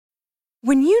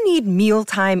When you need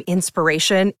mealtime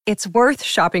inspiration, it's worth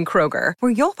shopping Kroger,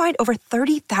 where you'll find over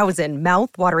 30,000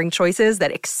 mouth-watering choices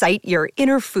that excite your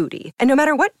inner foodie. And no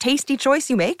matter what tasty choice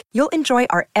you make, you'll enjoy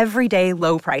our everyday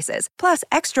low prices, plus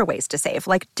extra ways to save,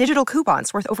 like digital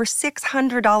coupons worth over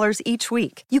 $600 each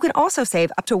week. You can also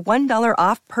save up to $1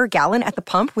 off per gallon at the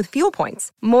pump with fuel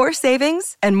points. More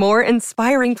savings and more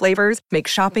inspiring flavors make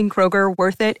shopping Kroger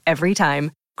worth it every time.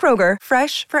 Kroger,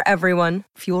 fresh for everyone.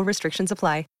 Fuel restrictions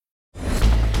apply.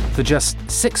 For just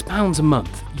 £6 a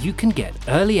month, you can get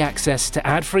early access to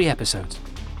ad-free episodes.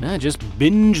 Now just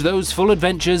binge those full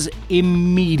adventures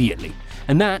immediately.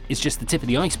 And that is just the tip of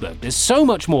the iceberg. There's so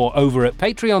much more over at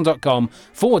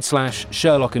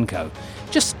patreon.com/Sherlock & Co.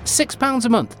 Just £6 a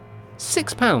month.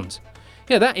 £6.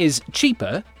 Yeah, that is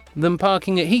cheaper than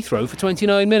parking at Heathrow for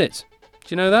 29 minutes. Do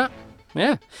you know that?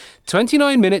 Yeah.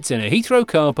 29 minutes in a Heathrow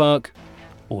car park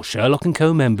or Sherlock &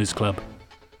 Co members club.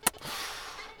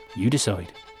 You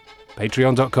decide.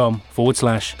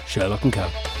 Patreon.com/Sherlock & Co.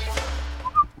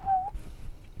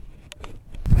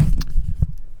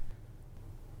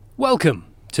 Welcome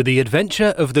to the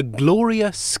adventure of the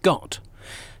Gloria Scott.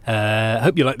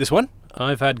 Hope you like this one.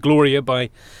 I've had Gloria by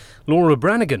Laura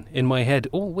Branigan in my head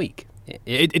all week.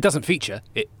 It doesn't feature.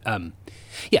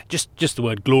 Just the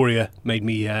word Gloria made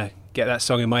me get that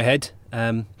song in my head.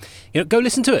 Go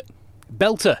listen to it.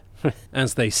 Belter,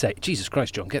 as they say. Jesus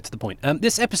Christ, John, get to the point.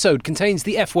 This episode contains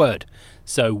the F word,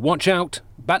 so watch out,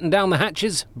 batten down the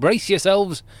hatches, brace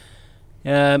yourselves.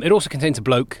 It also contains a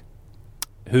bloke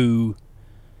who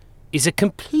is a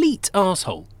complete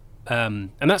arsehole.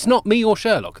 And that's not me or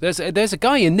Sherlock. There's a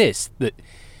guy in this that,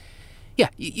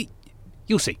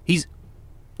 you'll see. He's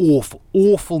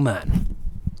awful man.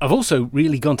 I've also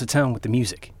really gone to town with the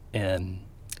music.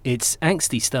 It's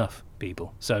angsty stuff,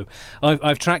 people. So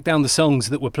I've tracked down the songs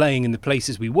that were playing in the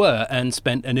places we were and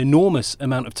spent an enormous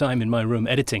amount of time in my room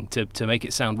editing to make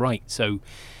it sound right. So,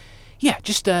 yeah,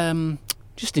 just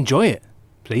enjoy it,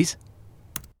 please.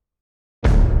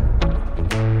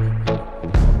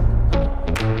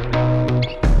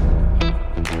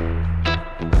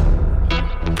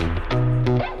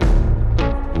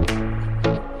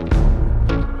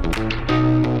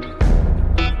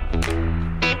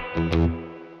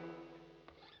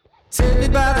 Take me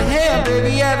by the hair,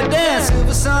 baby, have a dance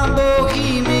over some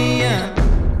bohemian.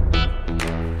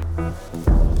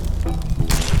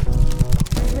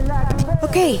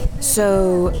 Okay,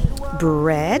 so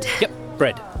bread? Yep,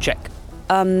 bread, check.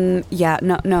 No,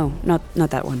 not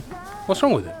that one. What's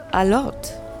wrong with it? A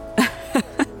lot.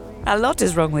 A lot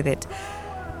is wrong with it.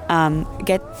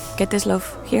 Get this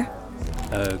loaf here.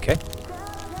 Okay.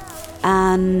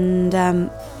 And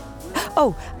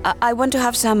I want to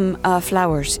have some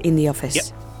flowers in the office. Yep,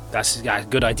 that's a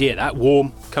good idea. That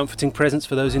warm, comforting presents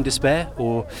for those in despair.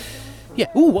 Or,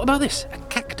 what about this? A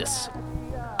cactus.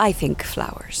 I think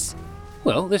flowers.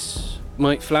 Well, this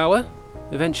might flower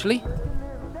eventually.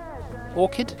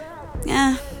 Orchid.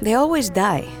 Yeah, they always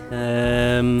die.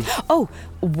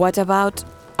 What about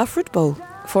a fruit bowl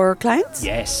for clients?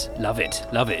 Yes, love it.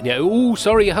 Yeah.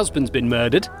 Sorry, your husband's been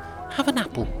murdered. Have an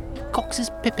apple. Cox's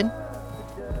pippin.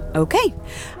 Okay,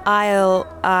 I'll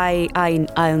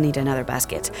need another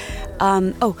basket.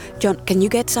 John, can you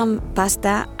get some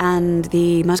pasta and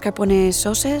the mascarpone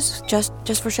sauces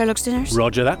just for Sherlock's dinners?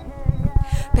 Roger that.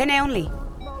 Penne only.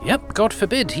 Yep, God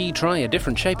forbid he try a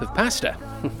different shape of pasta.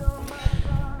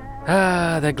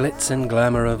 The glitz and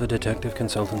glamour of a detective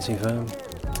consultancy firm.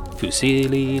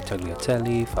 Fusilli,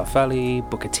 Tagliatelle, Farfalli,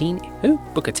 Bucatini. Who?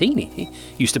 Bucatini? He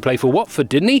used to play for Watford,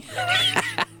 didn't he?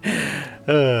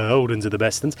 Old uns are the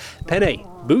best uns. Penne,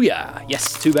 booyah.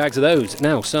 Yes, 2 bags of those.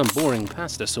 Now some boring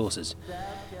pasta sauces.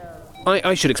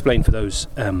 I should explain for those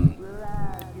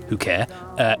who care.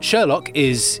 Sherlock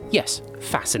is, yes,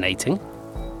 fascinating.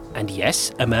 And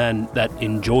yes, a man that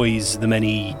enjoys the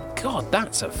many... God,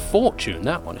 that's a fortune,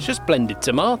 that one. It's just blended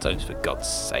tomatoes, for God's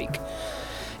sake.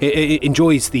 It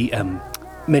enjoys the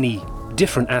many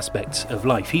different aspects of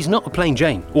life. He's not a plain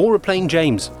Jane or a plain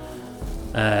James.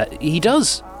 He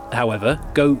does, however,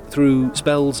 go through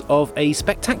spells of a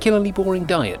spectacularly boring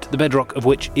diet, the bedrock of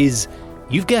which is,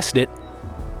 you've guessed it,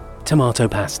 tomato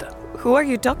pasta. Who are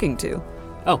you talking to?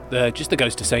 Oh, just the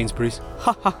ghost of Sainsbury's.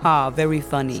 Ha ha ha, very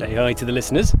funny. Say hi to the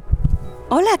listeners.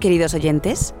 Hola, queridos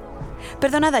oyentes.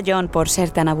 Perdonad a John por ser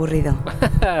tan aburrido.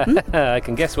 I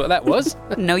can guess what that was.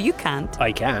 No, you can't.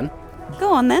 I can.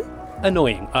 Go on then.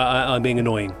 Annoying. I'm being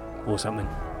annoying or something.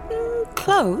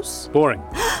 Close. Boring.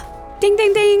 Ding,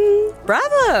 ding, ding.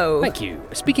 Bravo. Thank you.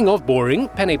 Speaking of boring,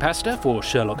 penne pasta for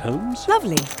Sherlock Holmes.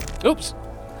 Lovely. Oops.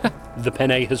 The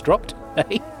penne has dropped.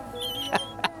 Hey.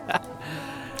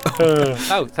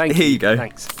 Thank you. Here you go.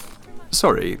 Thanks.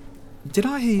 Sorry, did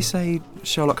I hear you say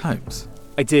Sherlock Holmes?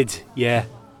 I did, yeah.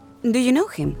 Do you know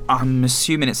him? I'm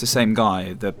assuming it's the same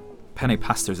guy. The penne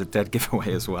pasta is a dead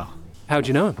giveaway as well. How'd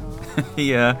you know him?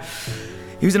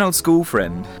 He was an old school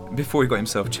friend, before he got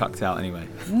himself chucked out anyway.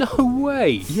 No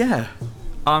way! Yeah.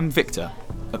 I'm Victor.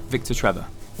 Victor Trevor.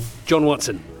 John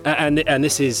Watson. And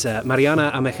this is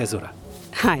Mariana Amejezura.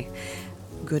 Hi.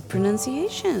 Good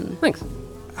pronunciation. Thanks.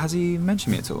 Has he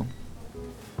mentioned me at all?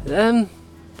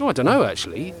 Oh, I don't know,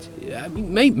 actually. I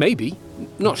mean, maybe.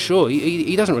 Not sure.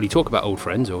 He doesn't really talk about old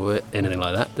friends or anything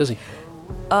like that, does he?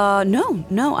 No.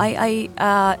 I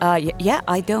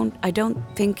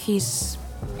don't think he's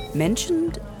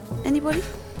mentioned anybody.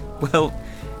 Well,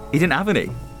 he didn't have any,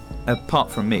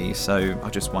 apart from me, so I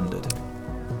just wondered.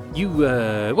 You,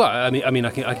 well, I mean,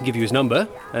 I can give you his number,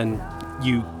 and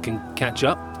you can catch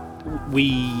up.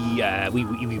 We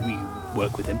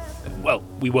work with him. Well,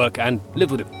 we work and live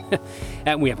with him.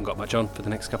 And we haven't got much on for the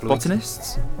next couple of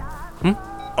Botanists? weeks.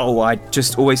 Oh, I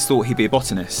just always thought he'd be a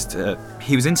botanist.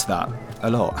 He was into that a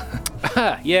lot.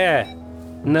 Yeah.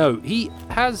 No, he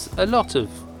has a lot of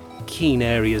keen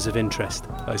areas of interest,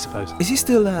 I suppose. Does he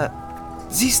still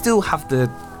have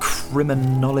the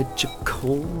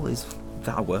criminological? Is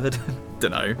that a word?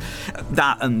 Don't know.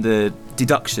 That and the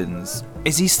deductions.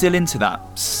 Is he still into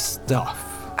that stuff?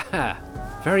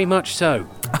 Very much so.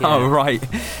 Yeah. Oh, right.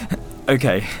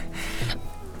 Okay.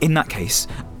 In that case,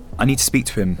 I need to speak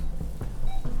to him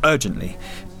urgently.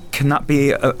 Can that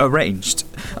be arranged?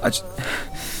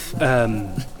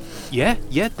 Yeah,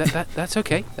 that's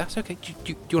okay. That's okay. Do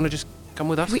you want to just come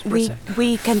with us for a sec?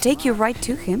 We can take you right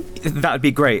to him. That'd be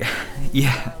great.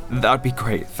 Yeah, that'd be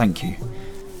great. Thank you.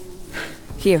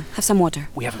 Here, have some water.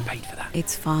 We haven't paid for that.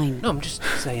 It's fine. No, I'm just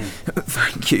saying.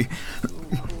 Thank you.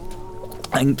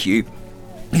 Thank you.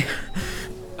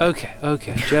 Okay.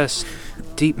 Just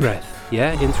deep breath.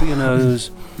 Yeah, in through your nose.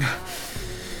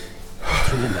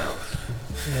 Through your mouth.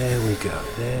 There we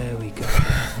go.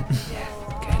 Yeah.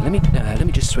 Okay, let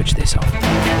me just switch this off.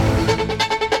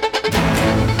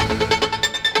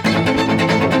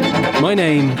 My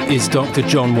name is Dr.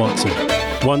 John Watson,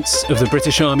 once of the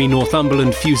British Army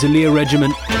Northumberland Fusilier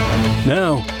Regiment,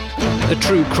 now a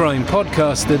true crime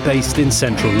podcaster based in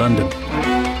central London.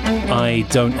 I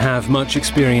don't have much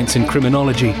experience in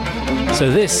criminology, so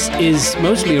this is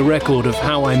mostly a record of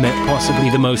how I met possibly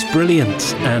the most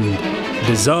brilliant and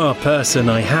bizarre person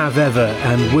I have ever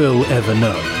and will ever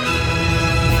know.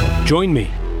 Join me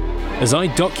as I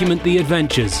document the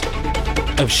adventures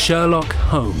of Sherlock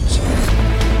Holmes.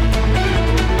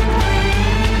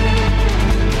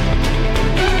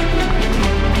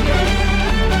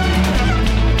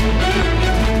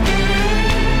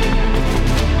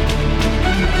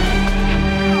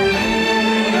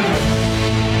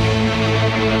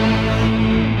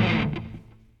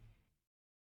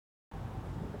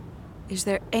 Is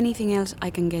there anything else I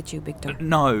can get you, Victor?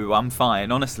 No, I'm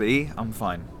fine. Honestly, I'm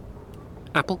fine.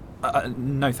 Apple?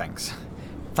 No thanks.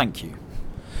 Thank you.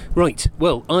 Right,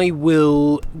 well, I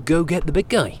will go get the big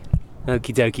guy.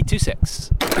 Okie dokie, 2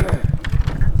 secs.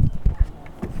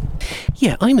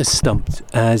 Yeah, I'm as stumped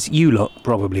as you lot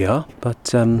probably are,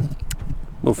 but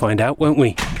we'll find out, won't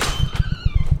we?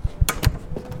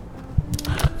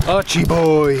 Archie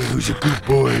boy, who's a good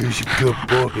boy, who's a good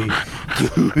boy.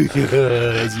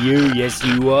 It's you, yes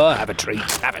you are. Have a treat.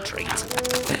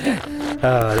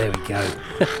 Oh, there we go.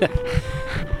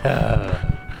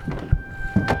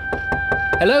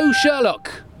 Hello,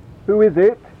 Sherlock. Who is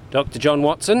it? Dr. John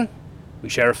Watson. We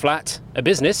share a flat, a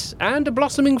business, and a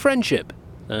blossoming friendship.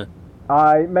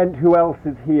 I meant who else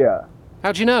is here.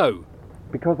 How'd you know?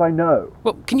 Because I know.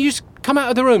 Well, can you just come out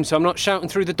of the room so I'm not shouting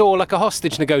through the door like a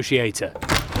hostage negotiator?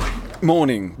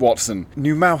 Morning, Watson.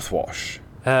 New mouthwash.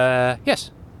 Yes,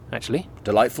 actually.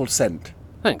 Delightful scent.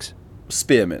 Thanks.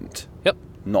 Spearmint. Yep.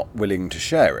 Not willing to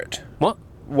share it. What?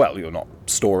 Well, you're not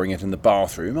storing it in the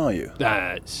bathroom, are you?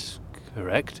 That's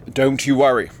correct. Don't you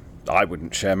worry. I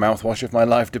wouldn't share mouthwash if my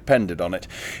life depended on it.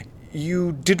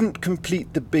 You didn't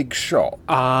complete the big shot.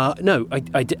 No,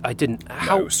 I didn't.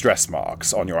 How? No stress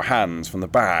marks on your hands from the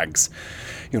bags.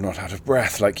 You're not out of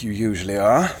breath like you usually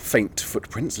are. Faint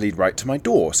footprints lead right to my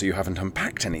door, so you haven't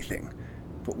unpacked anything.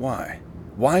 But why?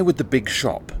 Why would the big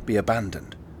shop be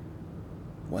abandoned?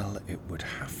 Well, it would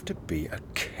have to be a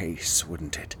case,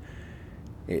 wouldn't it?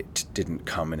 It didn't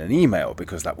come in an email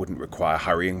because that wouldn't require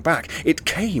hurrying back. It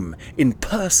came in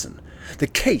person. The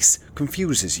case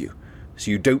confuses you,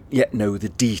 so you don't yet know the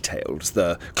details.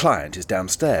 The client is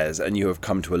downstairs and you have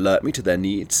come to alert me to their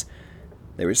needs.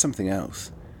 There is something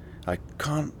else. I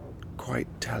can't quite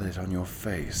tell it on your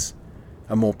face.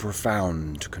 A more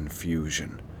profound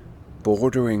confusion.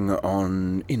 bordering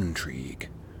on intrigue.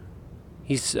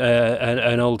 He's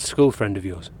an old school friend of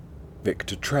yours.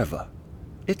 Victor Trevor.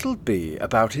 It'll be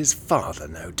about his father,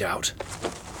 no doubt.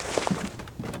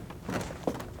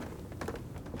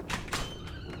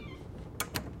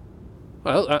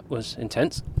 Well, that was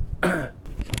intense.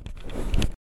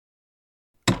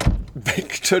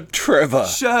 Victor Trevor!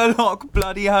 Sherlock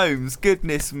bloody Holmes,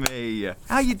 goodness me.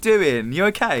 How you doing? You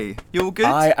okay? You all good?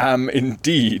 I am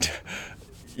indeed.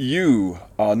 You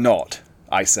are not,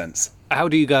 I sense. How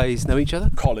do you guys know each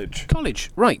other? College. College,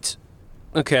 right.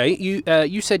 Okay,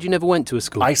 you said you never went to a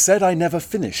school. I said I never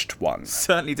finished one.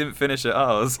 Certainly didn't finish at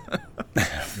ours.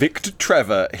 Victor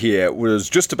Trevor here was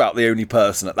just about the only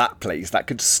person at that place that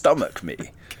could stomach me.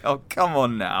 Oh, come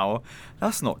on now.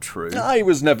 That's not true. I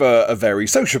was never a very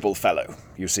sociable fellow,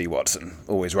 you see, Watson.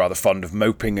 Always rather fond of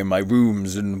moping in my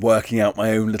rooms and working out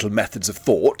my own little methods of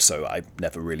thought, so I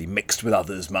never really mixed with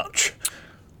others much.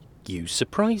 You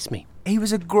surprise me. He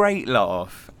was a great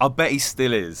laugh. I'll bet he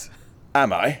still is.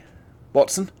 Am I,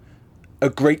 Watson? A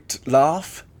great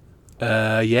laugh?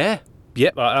 Yeah.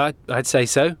 Yep, I'd say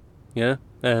so. Yeah.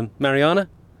 Mariana?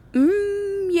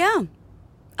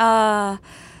 Yeah.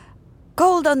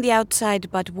 Cold on the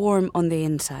outside, but warm on the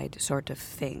inside, sort of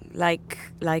thing.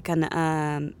 Like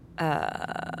an,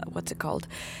 what's it called?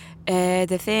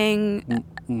 The thing...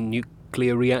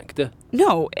 Nuclear reactor?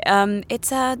 No,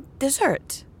 it's a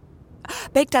dessert.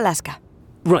 Baked Alaska.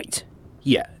 Right.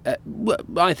 Yeah. Well,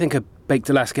 I think a baked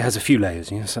Alaska has a few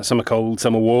layers. You know, some are cold,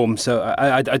 some are warm. So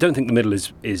I don't think the middle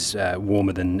is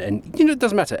warmer than... And, it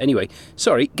doesn't matter. Anyway,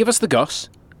 sorry, give us the goss.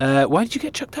 Why did you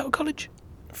get chucked out of college?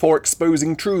 For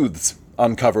exposing truths,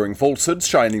 uncovering falsehoods,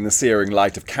 shining the searing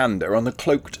light of candour on the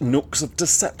cloaked nooks of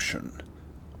deception.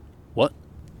 What?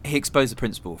 He exposed the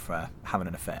principal for having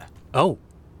an affair. Oh,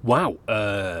 wow.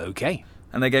 Okay.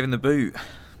 And they gave him the boot.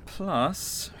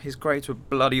 Plus, his grades were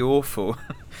bloody awful.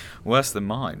 Worse than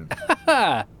mine.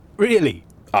 Really?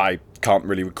 I can't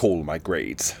really recall my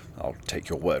grades. I'll take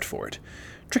your word for it.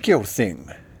 Tricky old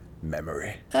thing.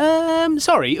 Memory.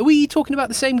 Sorry, are we talking about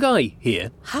the same guy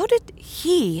here? How did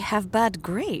he have bad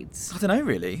grades? I don't know,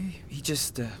 really. He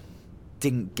just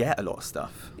didn't get a lot of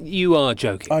stuff. You are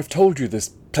joking. I've told you this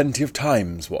plenty of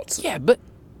times, Watson. Yeah, but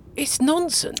it's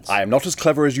nonsense. I am not as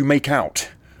clever as you make out.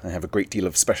 I have a great deal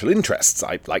of special interests.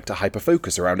 I like to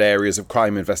hyper-focus around areas of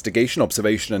crime investigation,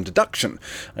 observation and deduction.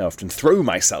 I often throw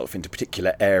myself into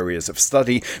particular areas of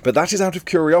study, but that is out of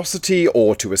curiosity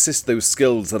or to assist those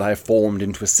skills that I have formed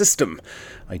into a system.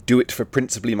 I do it for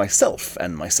principally myself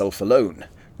and myself alone,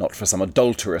 not for some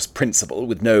adulterous principle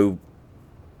with no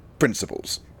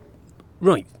principles.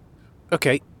 Right.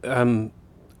 Okay. Well,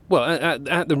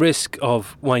 at the risk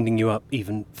of winding you up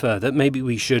even further, maybe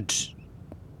we should...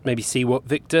 Maybe see what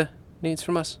Victor needs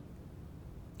from us?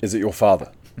 Is it your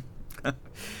father?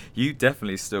 You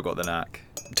definitely still got the knack.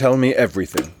 Tell me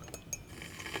everything.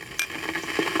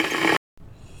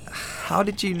 How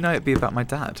did you know it'd be about my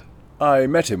dad? I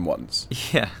met him once.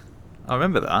 Yeah, I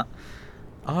remember that.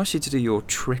 I asked you to do your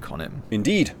trick on him.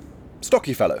 Indeed.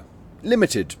 Stocky fellow.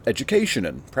 Limited education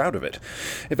and proud of it.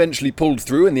 Eventually pulled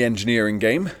through in the engineering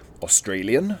game.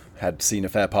 Australian. Had seen a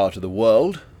fair part of the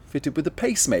world. Fitted with a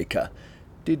pacemaker.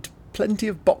 Did plenty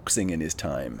of boxing in his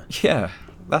time. Yeah,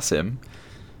 that's him.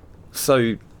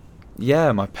 So,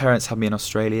 yeah, my parents had me in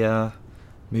Australia,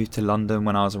 moved to London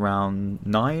when I was around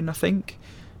 9, I think.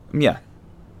 Yeah,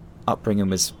 upbringing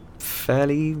was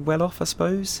fairly well off, I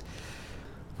suppose.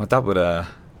 My dad would,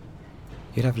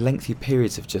 he'd have lengthy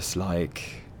periods of just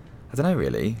like, I don't know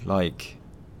really, like,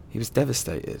 he was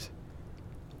devastated.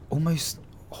 Almost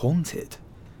haunted.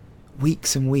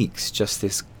 Weeks and weeks, just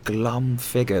this glum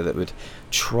figure that would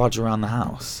trudge around the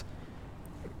house.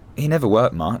 He never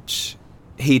worked much.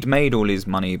 He'd made all his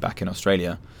money back in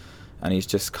Australia, and he's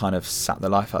just kind of sat the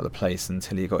life out of the place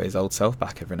until he got his old self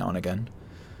back every now and again.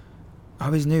 I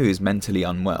always knew he was mentally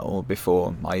unwell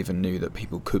before I even knew that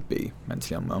people could be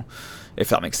mentally unwell, if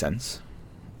that makes sense.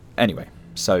 Anyway,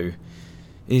 so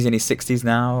he's in his 60s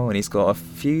now, and he's got a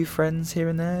few friends here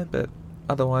and there, but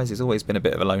otherwise he's always been a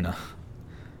bit of a loner.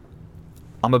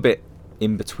 I'm a bit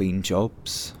in between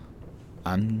jobs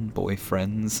and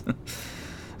boyfriends.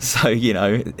 So,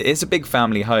 it's a big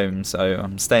family home, so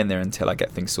I'm staying there until I get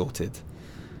things sorted.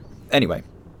 Anyway,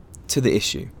 to the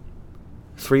issue.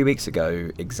 3 weeks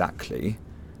ago, exactly,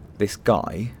 this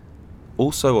guy,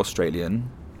 also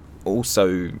Australian,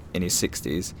 also in his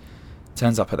 60s,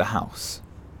 turns up at the house.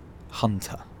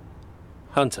 Hunter.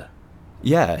 Hunter?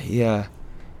 Yeah, he,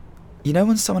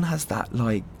 when someone has that,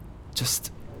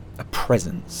 just a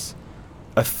presence,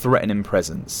 a threatening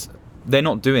presence. They're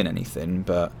not doing anything,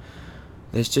 but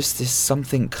there's just this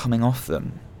something coming off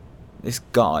them. this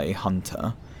guy,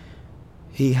 Hunter,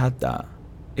 he had that.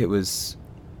 It was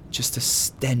just a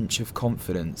stench of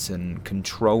confidence and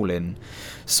controlling,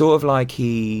 sort of like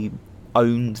he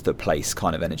owned the place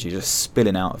kind of energy just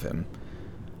spilling out of him.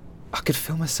 I could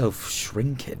feel myself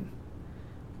shrinking.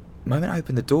 The moment I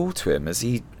opened the door to him, as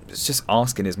he was just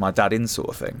asking, is my dad in, sort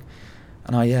of thing.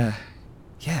 And I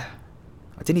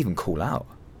didn't even call out.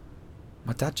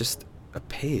 My dad just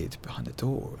appeared behind the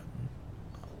door.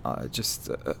 I just...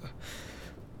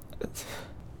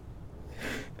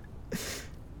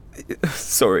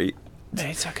 Sorry.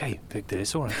 It's okay, Victor,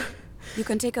 it's alright. You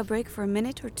can take a break for a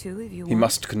minute or two if you want. He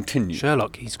must continue.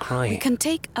 Sherlock, he's crying. We can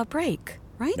take a break,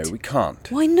 right? No, we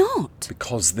can't. Why not?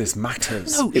 Because this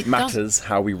matters. No, it matters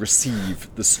how we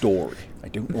receive the story. I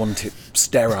don't want it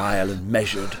sterile and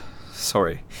measured.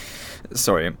 Sorry.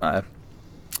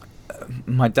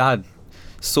 My dad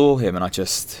saw him and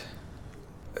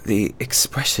the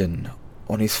expression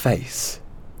on his face,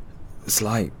 it's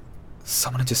like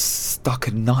someone had just stuck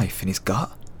a knife in his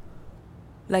gut.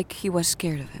 Like he was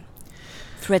scared of him.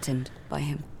 Threatened by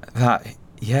him.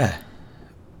 Yeah.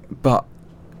 But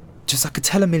I could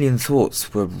tell a million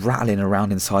thoughts were rattling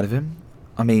around inside of him.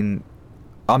 I mean,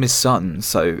 I'm his son,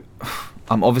 so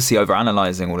I'm obviously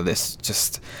overanalyzing all of this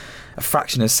just a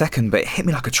fraction of a second, but it hit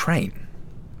me like a train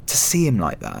to see him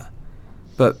like that.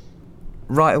 But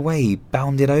right away he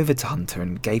bounded over to Hunter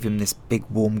and gave him this big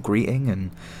warm greeting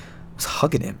and was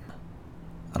hugging him.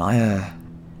 And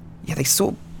they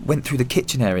sort of went through the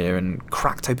kitchen area and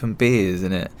cracked open beers,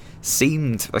 and it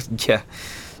seemed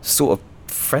sort of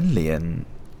friendly. And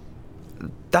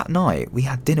that night we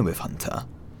had dinner with Hunter.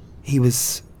 He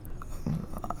was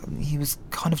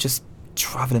kind of just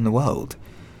travelling the world.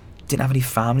 Didn't have any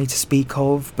family to speak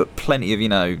of, but plenty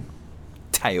of,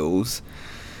 tales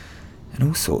and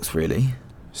all sorts, really.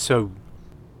 So,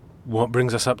 what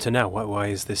brings us up to now? Why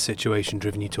is this situation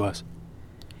driven you to us?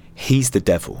 He's the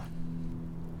devil.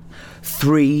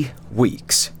 3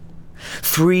 weeks.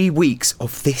 3 weeks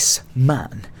of this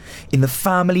man in the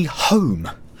family home.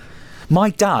 My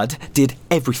dad did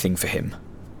everything for him.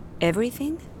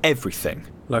 Everything? Everything.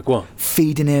 Like what?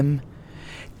 Feeding him,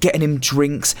 getting him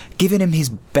drinks, giving him his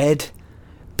bed,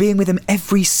 being with him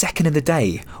every second of the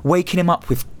day, waking him up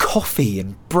with coffee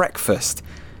and breakfast,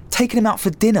 taking him out for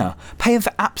dinner, paying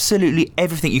for absolutely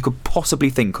everything you could possibly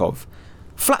think of.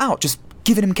 Flat out, just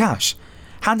giving him cash,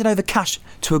 handing over cash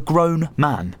to a grown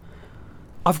man.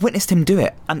 I've witnessed him do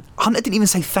it, and Hunter didn't even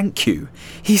say thank you.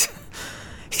 He's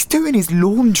doing his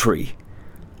laundry.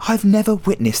 I've never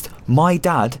witnessed my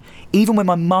dad, even when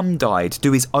my mum died,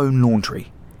 do his own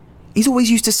laundry. He's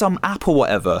always used to some app or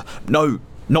whatever. No,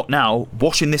 not now.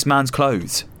 Washing this man's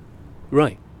clothes.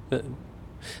 Right.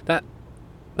 That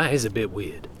is a bit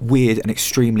weird. Weird and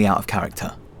extremely out of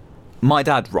character. My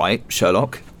dad, right,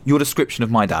 Sherlock? Your description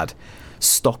of my dad.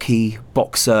 Stocky,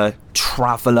 boxer,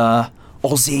 traveller,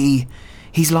 Aussie.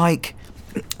 He's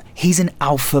an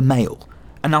alpha male.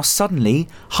 And now suddenly,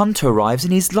 Hunter arrives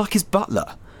and he's like his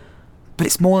butler. But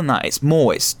it's more than that. He's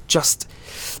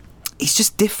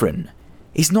just different.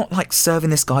 He's not like serving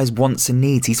this guy's wants and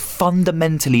needs. He's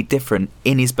fundamentally different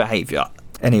in his behaviour.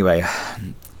 Anyway,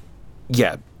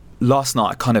 yeah, last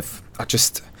night it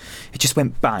just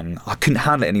went bang. I couldn't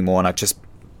handle it anymore, and I just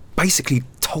basically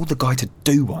told the guy to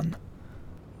do one.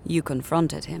 You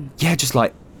confronted him? Yeah, just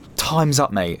like, time's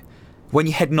up, mate. When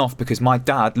you're heading off because my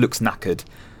dad looks knackered.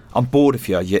 I'm bored of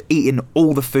you. You're eating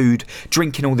all the food,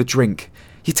 drinking all the drink.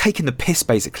 You're taking the piss,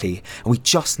 basically, and we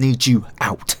just need you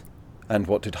out. And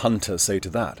what did Hunter say to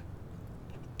that?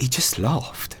 He just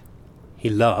laughed. He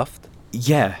laughed?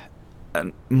 Yeah,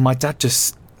 and my dad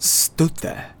just stood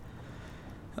there.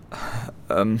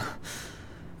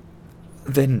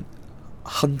 Then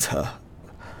Hunter...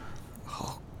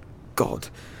 Oh, God.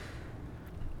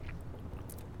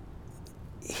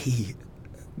 He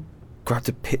grabbed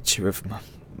a picture of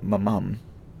my mum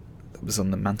that was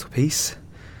on the mantelpiece.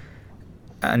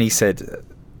 And he said,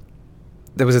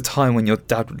 there was a time when your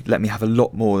dad would let me have a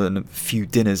lot more than a few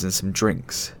dinners and some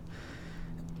drinks.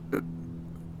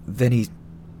 Then he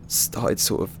started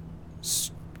sort of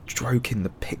stroking the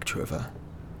picture of her.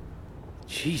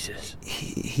 Jesus.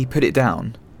 He put it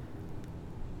down,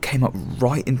 came up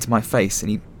right into my face, and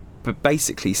he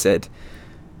basically said,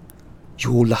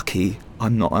 "You're lucky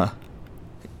I'm not a,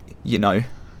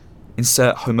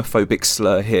 insert homophobic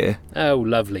slur here." Oh,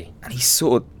 lovely. And he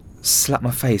sort of slapped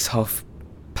my face, half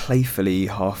playfully,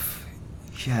 half,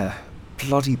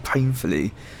 bloody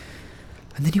painfully.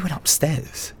 And then he went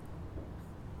upstairs.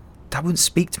 Dad wouldn't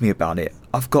speak to me about it.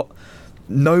 I've got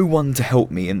no one to help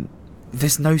me, and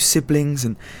there's no siblings,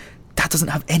 and Dad doesn't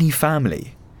have any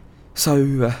family.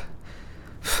 So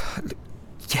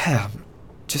Yeah, I'm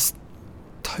just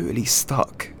totally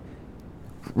stuck.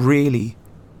 Really,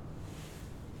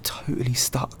 totally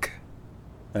stuck.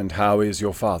 And how is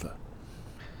your father?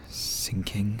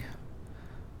 Sinking.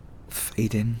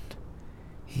 Fading.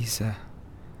 This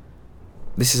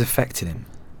is affecting him.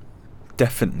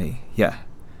 Definitely, yeah.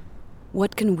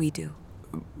 What can we do?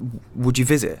 Would you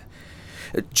visit?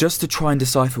 Just to try and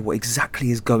decipher what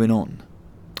exactly is going on.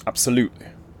 Absolutely.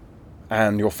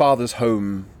 And your father's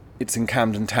home, it's in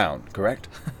Camden Town, correct?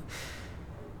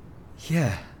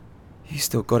 Yeah. You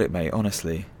still got it, mate,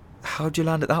 honestly. How'd you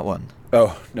land at that one?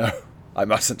 Oh, no, I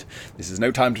mustn't. This is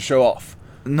no time to show off.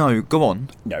 No, go on.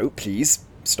 No, please,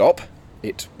 stop.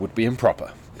 It would be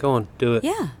improper. Go on, do it.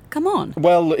 Yeah, come on.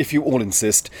 Well, if you all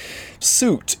insist.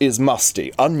 Suit is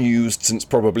musty, unused since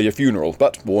probably a funeral,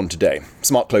 but worn today.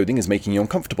 Smart clothing is making you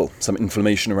uncomfortable. Some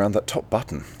inflammation around that top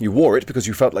button. You wore it because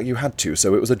you felt like you had to,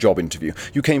 so it was a job interview.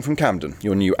 You came from Camden.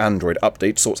 Your new Android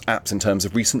update sorts apps in terms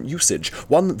of recent usage.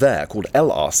 One there called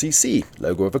LRCC,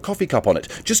 logo of a coffee cup on it.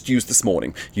 Just used this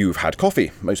morning. You've had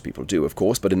coffee. Most people do, of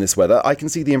course, but in this weather, I can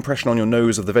see the impression on your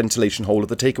nose of the ventilation hole of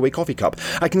the takeaway coffee cup.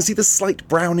 I can see the slight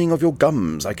browning of your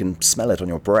gums. I can smell it on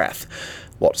your breath.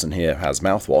 Watson here has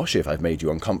mouthwash, if I've made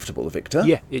you uncomfortable, Victor.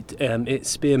 Yeah, it's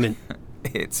spearmint.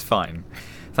 It's fine.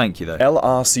 Thank you, though.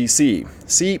 LRCC.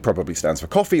 C probably stands for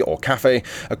coffee or cafe.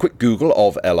 A quick Google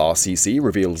of LRCC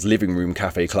reveals Living Room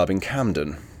Cafe Club in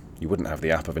Camden. You wouldn't have the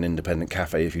app of an independent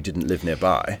cafe if you didn't live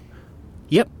nearby.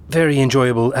 Yep, very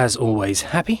enjoyable as always.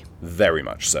 Happy? Very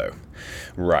much so.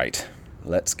 Right,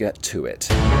 let's get to it.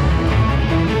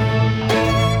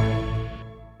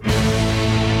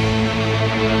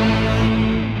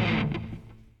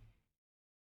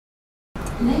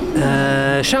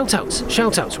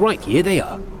 Shout-outs, right, here they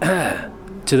are.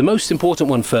 To the most important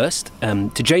one first,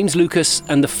 to James Lucas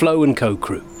and the Flow & Co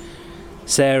crew.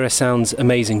 Sarah sounds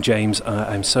amazing, James.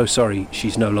 I'm so sorry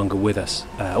she's no longer with us.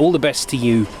 All the best to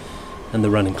you and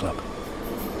the running club.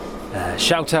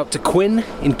 Shout out to Quinn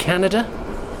in Canada,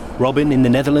 Robin in the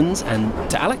Netherlands, and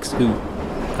to Alex, who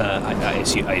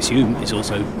I assume is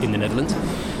also in the Netherlands.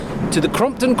 To the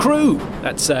Crompton crew,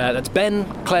 that's Ben,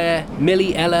 Claire,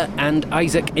 Millie, Ella, and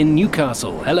Isaac in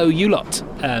Newcastle. Hello, you lot.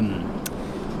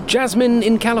 Jasmine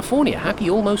in California, happy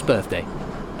almost birthday.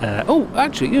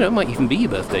 Actually, it might even be your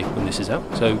birthday when this is out.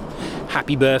 So,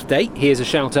 happy birthday. Here's a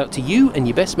shout out to you and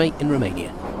your best mate in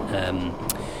Romania.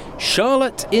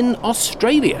 Charlotte in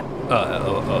Australia,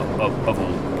 of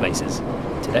all places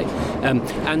today.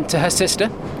 And to her sister,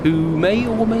 who may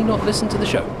or may not listen to the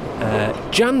show.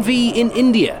 Janvi in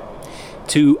India.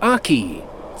 To Aki,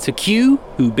 to Q,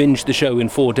 who binged the show in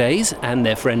 4 days, and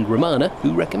their friend Romana,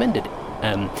 who recommended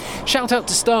it. Shout out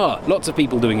to Star. Lots of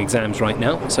people doing exams right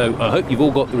now, so I hope you've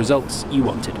all got the results you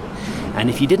wanted. And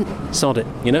if you didn't, sod it,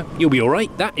 you'll be all right.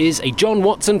 That is a John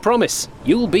Watson promise.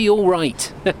 You'll be all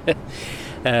right.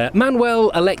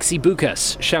 Manuel Alexi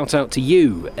Bukas, shout out to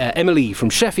you. Emily from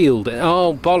Sheffield.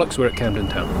 Oh, bollocks, we're at Camden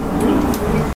Town.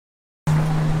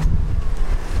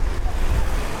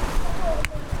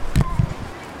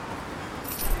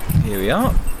 Here we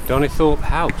are. Donithorpe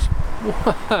House.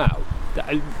 Wow.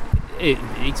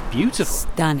 It's beautiful.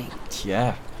 Stunning.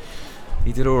 Yeah.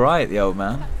 He did all right, the old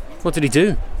man. What did he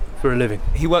do for a living?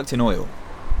 He worked in oil.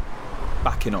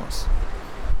 Back in Oz.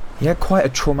 He had quite a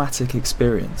traumatic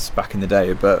experience back in the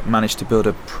day, but managed to build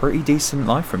a pretty decent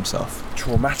life for himself.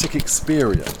 Traumatic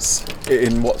experience?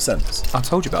 In what sense? I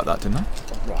told you about that, didn't I?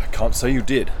 Well, I can't say you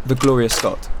did. The Gloria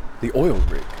Scott. The oil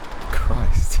rig.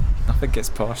 Christ. Nothing gets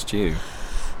past you.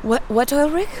 What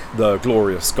oil rig? The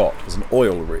Gloria Scott was an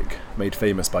oil rig, made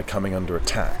famous by coming under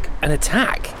attack. An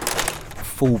attack?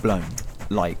 Full blown.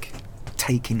 Like,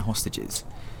 taking hostages.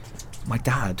 My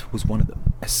dad was one of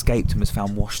them. Escaped and was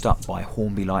found washed up by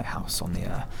Hornby Lighthouse on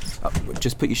the...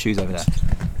 just put your shoes over there.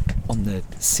 On the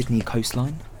Sydney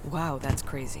coastline. Wow, that's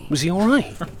crazy. Was he all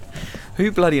right?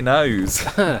 Who bloody knows?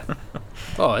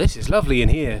 Oh, this is lovely in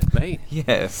here, mate.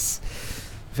 Yes.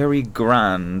 Very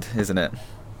grand, isn't it?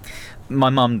 My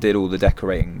mum did all the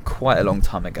decorating quite a long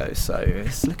time ago, so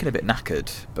it's looking a bit knackered,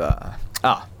 but...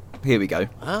 here we go.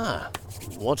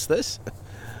 What's this?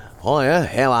 Hiya,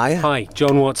 how are you? Hi,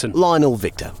 John Watson. Lionel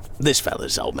Victor. This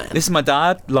fella's old man. This is my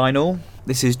dad, Lionel.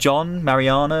 This is John,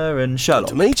 Mariana, and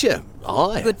Sherlock. Good to meet you.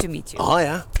 Hi. Good to meet you.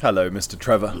 Hiya. Hello, Mr.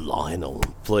 Trevor. Lionel,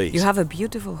 please. You have a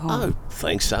beautiful home. Oh,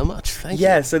 thanks so much. Thank you.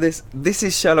 Yeah, so this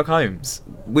is Sherlock Holmes.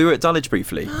 We were at Dulwich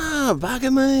briefly.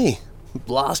 Bugger me.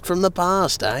 Blast from the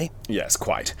past, eh? Yes,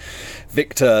 quite.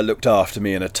 Victor looked after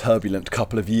me in a turbulent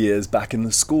couple of years back in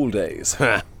the school days.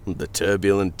 The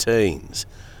turbulent teens.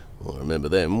 I remember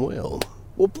them well.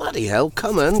 Well, bloody hell,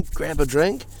 come on, grab a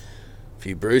drink.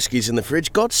 few brewskis in the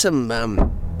fridge. Got some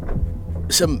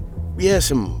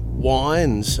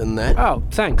wines and that. Oh,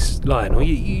 thanks, Lionel.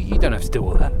 You don't have to do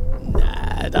all that.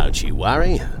 Nah, don't you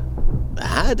worry.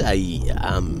 I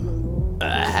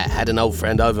had an old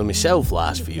friend over myself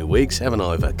last few weeks, haven't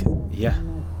I, Vic? Yeah.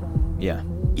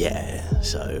 Yeah,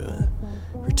 so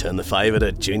return the favour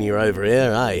to Junior over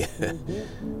here, eh?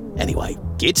 Anyway,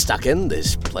 get stuck in.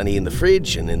 There's plenty in the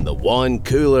fridge and in the wine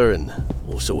cooler and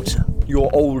all sorts. Your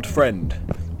old friend.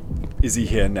 Is he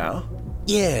here now?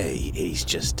 Yeah, he's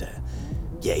just...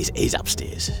 he's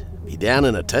upstairs. Be down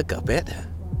in a tick, I bet.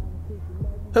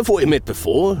 Have we met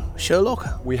before,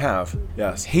 Sherlock? We have,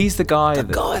 yes. He's the guy The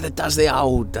guy that does the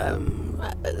old...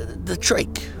 the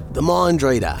trick. The mind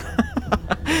reader.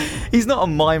 He's not a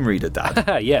mind reader,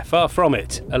 Dad. Yeah, far from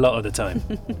it, a lot of the time.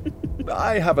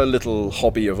 I have a little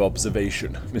hobby of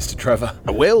observation, Mr. Trevor.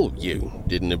 Well, you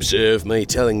didn't observe me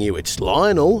telling you it's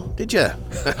Lionel, did you?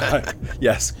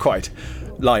 Yes, quite.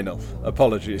 Lionel,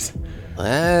 apologies.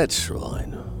 That's right.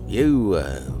 You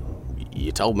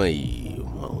told me...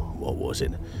 well, what was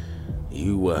it?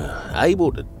 You were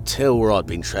able to tell where I'd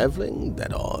been travelling,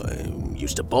 that I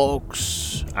used to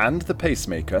box... And the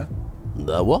pacemaker.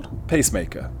 The what?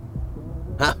 Pacemaker.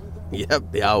 Huh,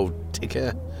 yep, the old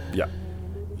ticker. Yeah.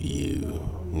 You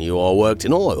knew I worked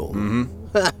in oil?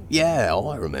 Mm-hmm. Yeah,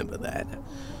 I remember that.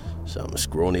 Some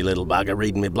scrawny little bugger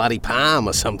reading me bloody palm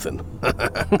or something.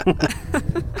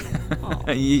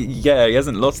 Yeah, he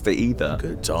hasn't lost it either.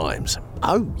 Good times.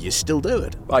 Oh, you still do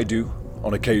it? I do,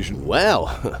 on occasion.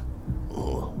 Well,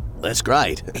 that's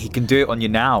great. He can do it on you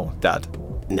now, Dad.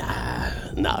 Nah,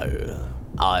 no.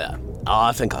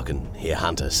 I think I can hear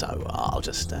Hunter, so I'll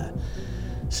just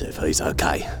see if he's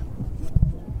okay.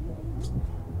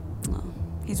 Oh,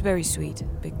 he's very sweet,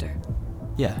 Victor.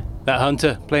 Yeah. That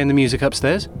Hunter playing the music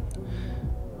upstairs?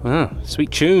 Wow,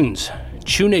 sweet tunes.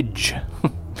 Tunage.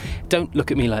 Don't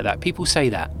look at me like that. People say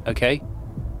that, okay?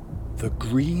 The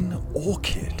Green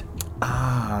Orchid.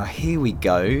 Ah, here we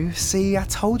go. See, I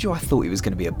told you I thought he was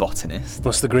going to be a botanist.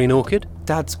 What's the green orchid?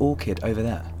 Dad's orchid over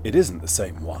there. It isn't the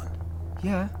same one.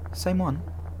 Yeah, same one.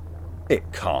 It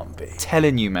can't be.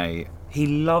 Telling you, mate. He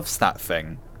loves that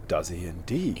thing. Does he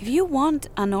indeed? If you want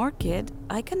an orchid,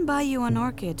 I can buy you an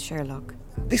orchid, Sherlock.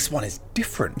 This one is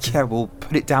different. Yeah, well,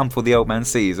 put it down for the old man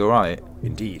sees, all right?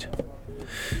 Indeed.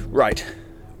 Right.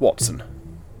 Watson,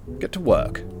 get to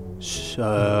work.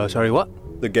 Sorry, what?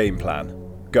 The game plan.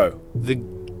 Go. The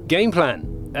game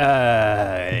plan.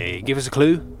 Give us a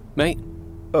clue, mate.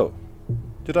 Oh,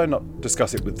 did I not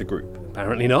discuss it with the group?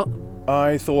 Apparently not.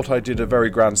 I thought I did a very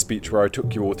grand speech where I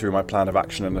took you all through my plan of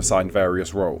action and assigned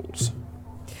various roles.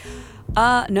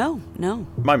 No.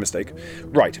 My mistake.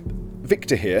 Right.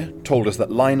 Victor here told us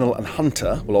that Lionel and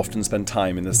Hunter will often spend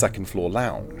time in the second floor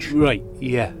lounge. Right,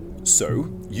 yeah. So,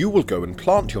 you will go and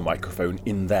plant your microphone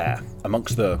in there,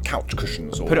 amongst the couch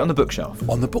cushions or... Put it on the bookshelf.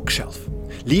 On the bookshelf.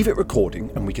 Leave it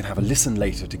recording and we can have a listen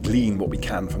later to glean what we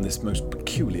can from this most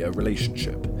peculiar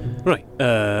relationship. Right,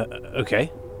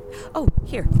 okay. Oh,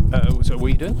 here. So what are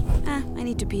you doing? I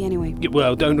need to pee anyway. Yeah,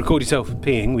 well, don't record yourself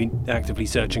peeing. We're actively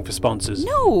searching for sponsors.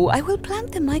 No, I will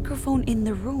plant the microphone in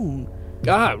the room.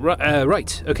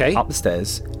 Right, okay. Up the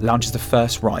stairs, lounge is the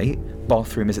first right,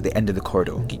 bathroom is at the end of the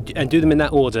corridor. And do them in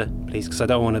that order, please, because I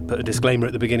don't want to put a disclaimer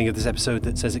at the beginning of this episode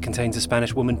that says it contains a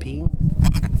Spanish woman peeing.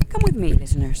 Come with me,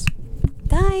 listeners.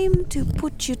 Time to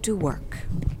put you to work.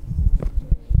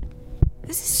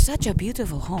 This is such a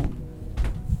beautiful home.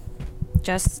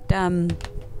 Just, heading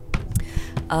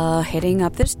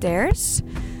up the stairs.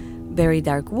 Very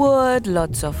dark wood,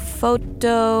 lots of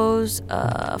photos,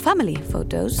 family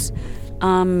photos.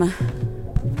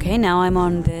 Okay, now I'm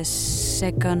on the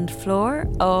second floor.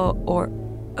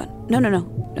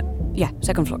 No. Yeah,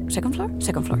 second floor. Second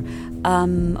floor.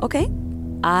 Okay.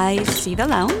 I see the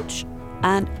lounge,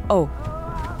 and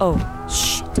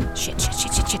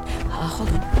shit.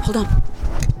 Hold on.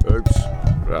 Oops.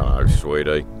 Hello,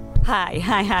 sweetie. Hi.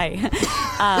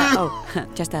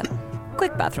 Just a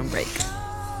quick bathroom break.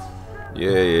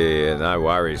 Yeah, no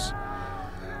worries.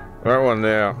 That one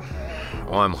now.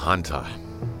 I'm Hunter.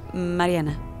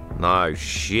 Mariana. No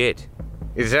shit.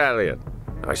 Italian.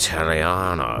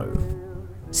 Italiano.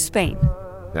 Spain.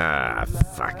 Ah,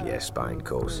 fuck yeah, Spain, of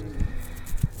course.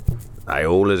 They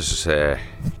all as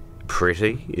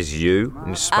pretty as you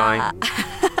in Spain?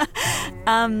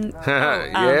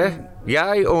 Yeah?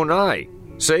 Yay or nay?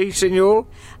 See, senor?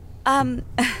 How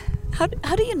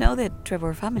do you know the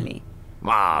Trevor family?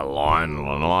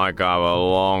 Lionel and I go a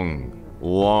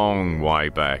long way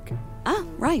back.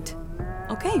 Right.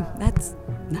 Okay, that's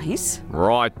nice.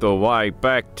 Right the way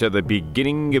back to the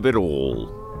beginning of it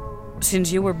all.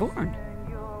 Since you were born.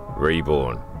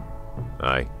 Reborn.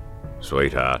 Hey,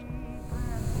 sweetheart.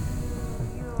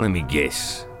 Let me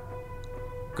guess.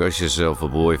 Got yourself a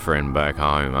boyfriend back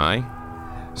home, eh?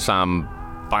 Some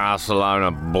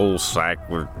Barcelona ballsack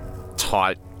with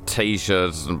tight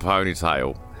t-shirts and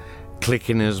ponytail,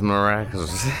 clicking his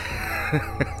maracas.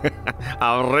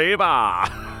 Arriba!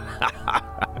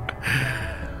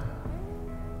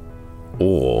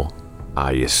 Or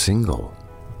are you single?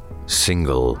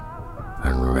 Single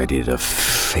and ready to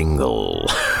fingle.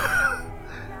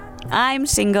 I'm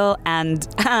single and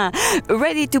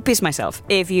ready to piss myself.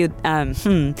 If you,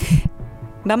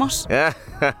 Vamos?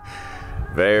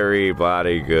 Very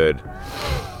bloody good.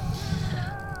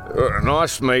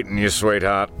 Nice meeting you,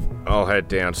 sweetheart. I'll head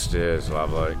downstairs,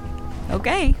 lovely.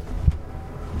 Okay.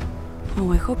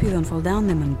 Oh, I hope you don't fall down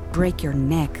them and break your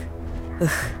neck. Ugh,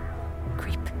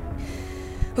 creep.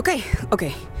 Okay.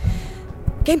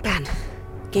 Game plan.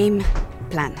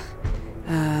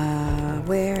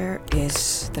 Where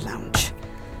is the lounge?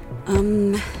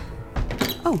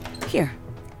 Oh, here.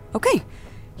 Okay.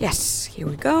 Yes, here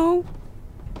we go.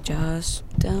 Just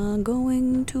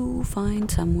going to find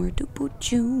somewhere to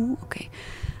put you. Okay.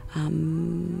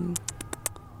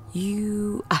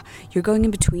 You're going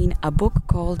in between a book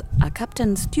called A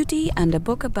Captain's Duty and a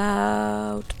book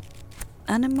about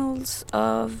animals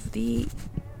of the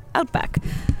outback.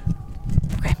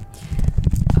 Okay.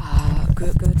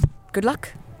 Good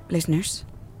luck, listeners.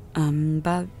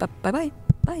 Bye.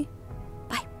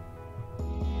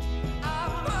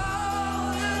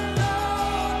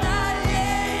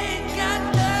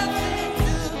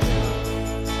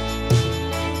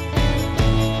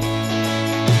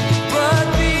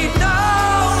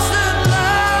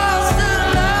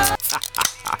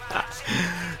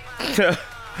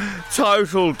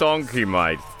 Total donkey,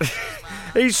 mate.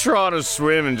 He's trying to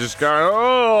swim and just going,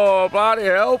 oh, bloody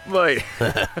help me.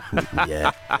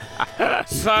 Yeah.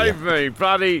 Save me,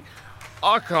 bloody.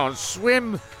 I can't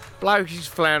swim. Bloke is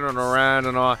floundering around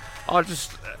and I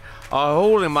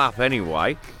hauled him up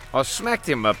anyway. I smacked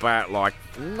him about like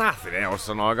nothing else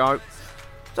and I go,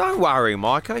 don't worry,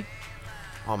 Mikey.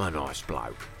 I'm a nice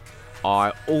bloke.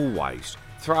 I always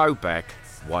throw back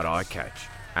what I catch.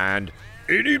 And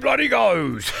in he bloody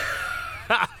goes.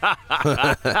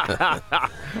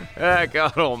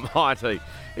 God almighty.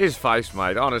 His face,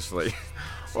 mate, honestly.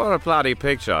 What a bloody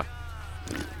picture.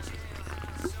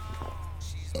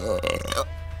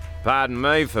 Pardon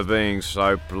me for being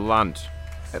so blunt.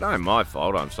 It ain't my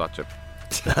fault I'm such a...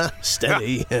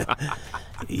 Steady.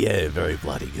 Yeah, very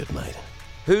bloody good, mate.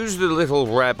 Who's the little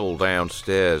rabble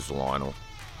downstairs, Lionel?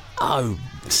 Oh,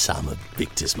 some of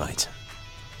Victor's mates.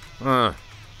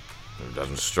 It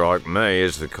doesn't strike me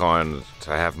as the kind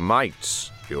to have mates,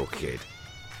 your kid.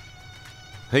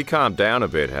 He calmed down a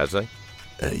bit, has he?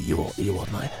 You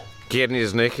what, mate? Getting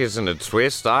his knickers in a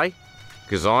twist, eh?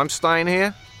 'Cause I'm staying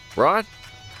here, right?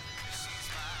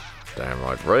 Damn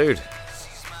right rude.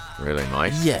 Really,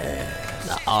 mate?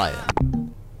 Yeah, I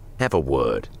am. Have a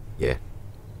word, yeah?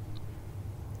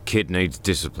 Kid needs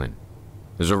discipline.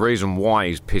 There's a reason why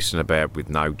he's pissing about with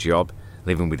no job,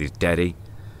 living with his daddy.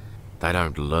 They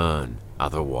don't learn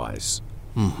otherwise.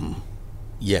 Mm-hmm.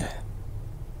 Yeah,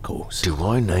 of course. Do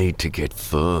I need to get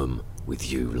firm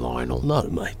with you, Lionel? No,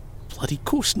 mate. Bloody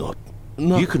course not.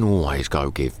 No. You can always go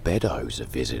give Beddoes a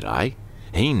visit, eh?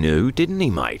 He knew, didn't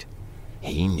he, mate?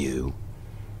 He knew.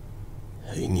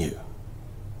 He knew.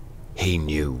 He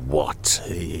knew what?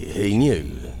 He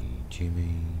knew.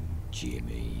 Jimmy,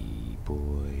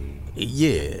 boy.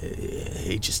 Yeah,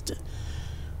 he just...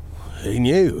 he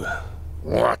knew.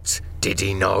 What did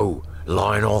he know,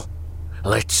 Lionel?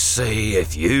 Let's see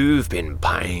if you've been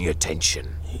paying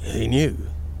attention. He knew.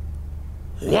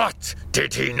 What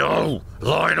did he know,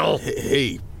 Lionel?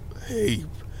 He...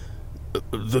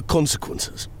 the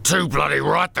consequences. Too bloody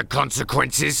right, the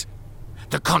consequences.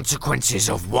 The consequences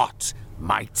of what,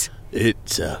 mate?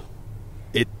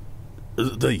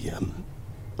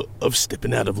 Of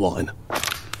stepping out of line.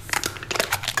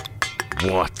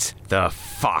 What the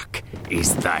fuck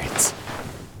is that?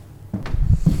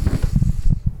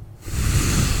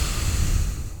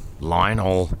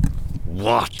 Lionel,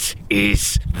 what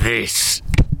is this?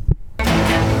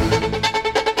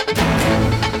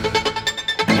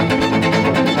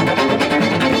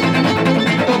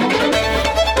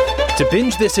 To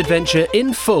binge this adventure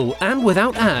in full and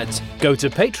without ads, go to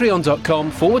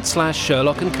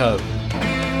patreon.com/Sherlock & Co.